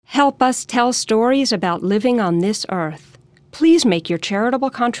help us tell stories about living on this earth. Please make your charitable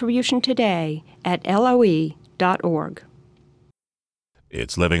contribution today at LOE.org.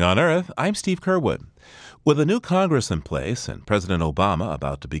 It's Living on Earth. I'm Steve Curwood. With a new Congress in place and President Obama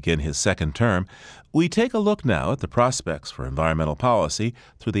about to begin his second term, we take a look now at the prospects for environmental policy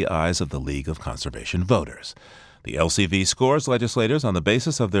through the eyes of the League of Conservation Voters. The LCV scores legislators on the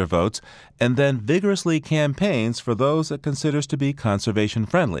basis of their votes and then vigorously campaigns for those it considers to be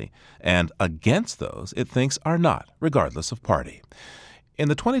conservation-friendly and against those it thinks are not, regardless of party. In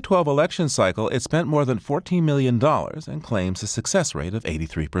the 2012 election cycle, it spent more than $14 million and claims a success rate of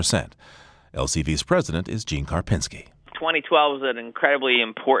 83%. LCV's president is Gene Karpinski. 2012 was an incredibly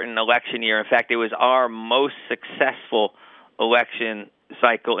important election year. In fact, it was our most successful election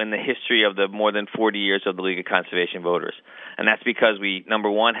cycle in the history of the more than 40 years of the League of Conservation Voters. And that's because we,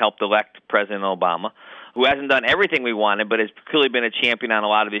 number one, helped elect President Obama, who hasn't done everything we wanted, but has clearly been a champion on a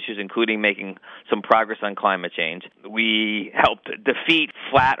lot of issues, including making some progress on climate change. We helped defeat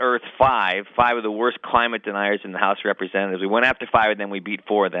Flat Earth 5 of the worst climate deniers in the House of Representatives. We went after 5 of them, we beat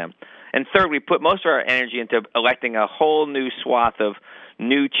 4 of them. And third, we put most of our energy into electing a whole new swath of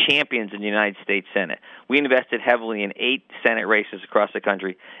new champions in the United States Senate. We invested heavily in 8 Senate races across the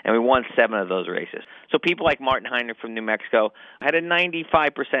country, and we won 7 of those races. So people like Martin Heiner from New Mexico had a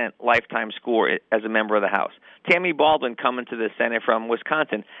 95% lifetime score as a member of the House. Tammy Baldwin, coming to the Senate from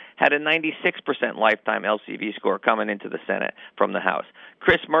Wisconsin, had a 96% lifetime LCV score coming into the Senate from the House.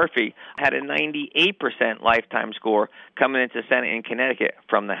 Chris Murphy had a 98% lifetime score coming into the Senate in Connecticut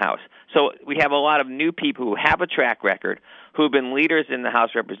from the House. So we have a lot of new people who have a track record, who have been leaders in the House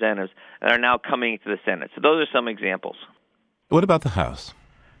of Representatives, and are now coming to the Senate. So those are some examples. What about the House?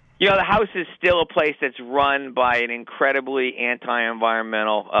 You know, the House is still a place that's run by an incredibly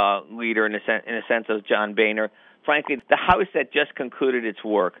anti-environmental leader in a sense of John Boehner. Frankly, the House that just concluded its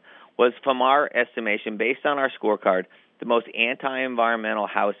work was, from our estimation, based on our scorecard, the most anti-environmental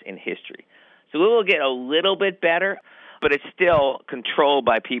House in history. So it will get a little bit better, but it's still controlled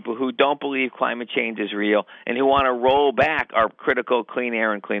by people who don't believe climate change is real and who want to roll back our critical clean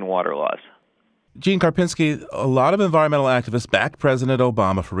air and clean water laws. Gene Karpinski, a lot of environmental activists backed President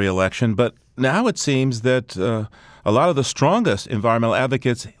Obama for re-election, but now it seems that a lot of the strongest environmental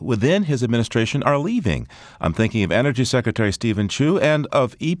advocates within his administration are leaving. I'm thinking of Energy Secretary Stephen Chu and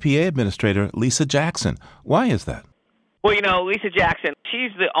of EPA Administrator Lisa Jackson. Why is that? Well, you know, Lisa Jackson,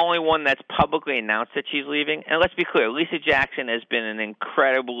 she's the only one that's publicly announced that she's leaving. And let's be clear, Lisa Jackson has been an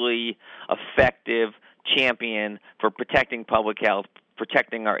incredibly effective champion for protecting public health,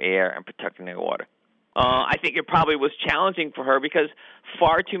 protecting our air, and protecting our water. I think it probably was challenging for her because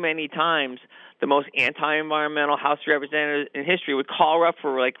far too many times the most anti-environmental House of Representatives in history would call her up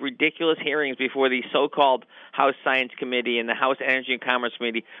for ridiculous hearings before the so-called House Science Committee and the House Energy and Commerce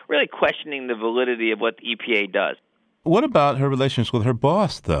Committee, really questioning the validity of what the EPA does. What about her relations with her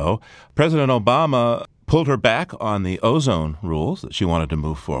boss, though? President Obama pulled her back on the ozone rules that she wanted to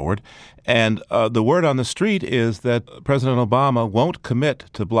move forward. And the word on the street is that President Obama won't commit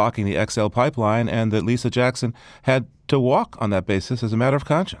to blocking the XL pipeline and that Lisa Jackson had to walk on that basis as a matter of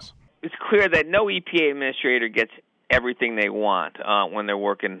conscience. It's clear that no EPA administrator gets everything they want when they're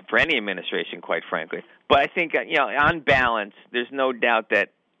working for any administration, quite frankly. But I think, on balance, there's no doubt that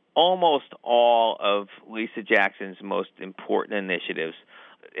almost all of Lisa Jackson's most important initiatives,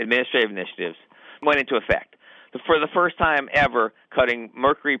 administrative initiatives, went into effect. For the first time ever, cutting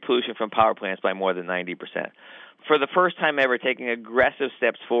mercury pollution from power plants by more than 90%. For the first time ever, taking aggressive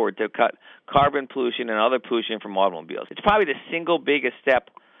steps forward to cut carbon pollution and other pollution from automobiles. It's probably the single biggest step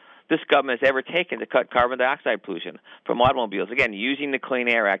this government has ever taken to cut carbon dioxide pollution from automobiles. Again, using the Clean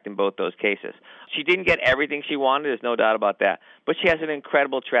Air Act in both those cases. She didn't get everything she wanted, there's no doubt about that. But she has an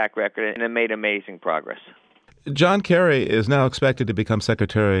incredible track record and made amazing progress. John Kerry is now expected to become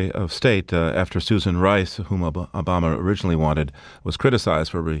Secretary of State after Susan Rice, whom Obama originally wanted, was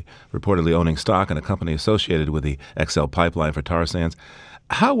criticized for reportedly owning stock in a company associated with the XL pipeline for tar sands.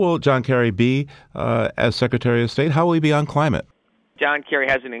 How will John Kerry be as Secretary of State? How will he be on climate? John Kerry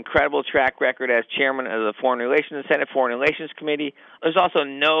has an incredible track record as chairman of the Senate Foreign Relations Committee. There's also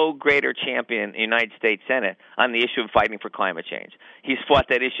no greater champion in the United States Senate on the issue of fighting for climate change. He's fought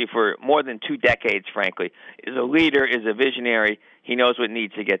that issue for more than 2 decades, frankly. Is a leader, is a visionary. He knows what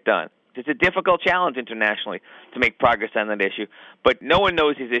needs to get done. It's a difficult challenge internationally to make progress on that issue, but no one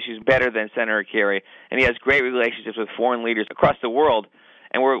knows these issues better than Senator Kerry, and he has great relationships with foreign leaders across the world,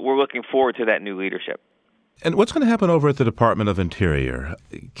 and we're looking forward to that new leadership. And what's going to happen over at the Department of Interior?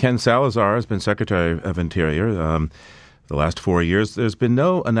 Ken Salazar has been Secretary of Interior the last 4 years. There's been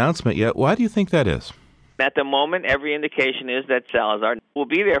no announcement yet. Why do you think that is? At the moment, every indication is that Salazar will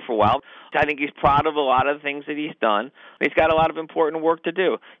be there for a while. I think he's proud of a lot of the things that he's done. He's got a lot of important work to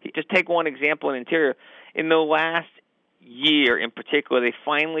do. Just take one example in Interior. In the last year in particular, they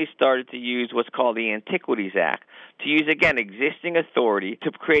finally started to use what's called the Antiquities Act to use, again, existing authority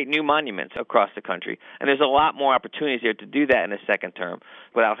to create new monuments across the country. And there's a lot more opportunities here to do that in a second term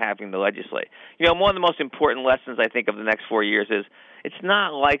without having to legislate. One of the most important lessons, I think, of the next 4 years is it's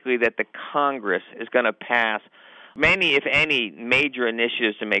not likely that the Congress is going to pass many, if any, major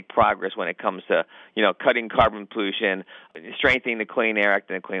initiatives to make progress when it comes to, cutting carbon pollution, strengthening the Clean Air Act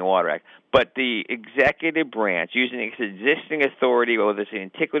and the Clean Water Act. But the executive branch, using its existing authority, whether it's the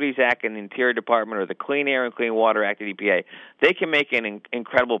Antiquities Act and the Interior Department or the Clean Air and Clean Water Act at EPA, they can make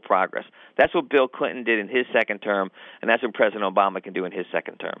incredible progress. That's what Bill Clinton did in his second term, and that's what President Obama can do in his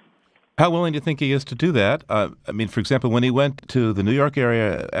second term. How willing do you think he is to do that? For example, when he went to the New York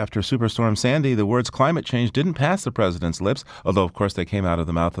area after Superstorm Sandy, the words climate change didn't pass the president's lips, although, of course, they came out of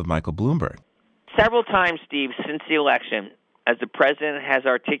the mouth of Michael Bloomberg. Several times, Steve, since the election, as the president has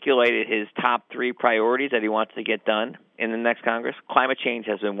articulated his top three priorities that he wants to get done in the next Congress, climate change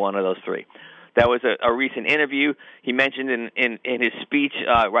has been one of those three. That was a recent interview. He mentioned in his speech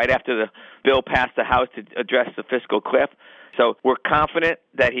right after the bill passed the House to address the fiscal cliff. So we're confident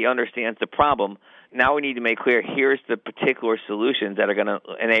that he understands the problem. Now we need to make clear, here's the particular solutions that are going to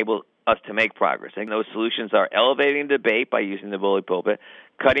enable us to make progress. And those solutions are elevating debate by using the bully pulpit,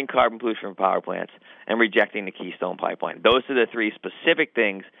 cutting carbon pollution from power plants, and rejecting the Keystone Pipeline. Those are the three specific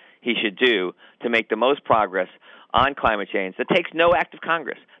things he should do to make the most progress on climate change that takes no act of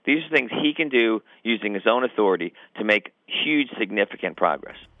Congress. These are things he can do using his own authority to make huge, significant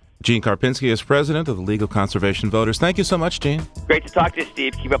progress. Gene Karpinski is president of the League of Conservation Voters. Thank you so much, Gene. Great to talk to you,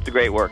 Steve. Keep up the great work.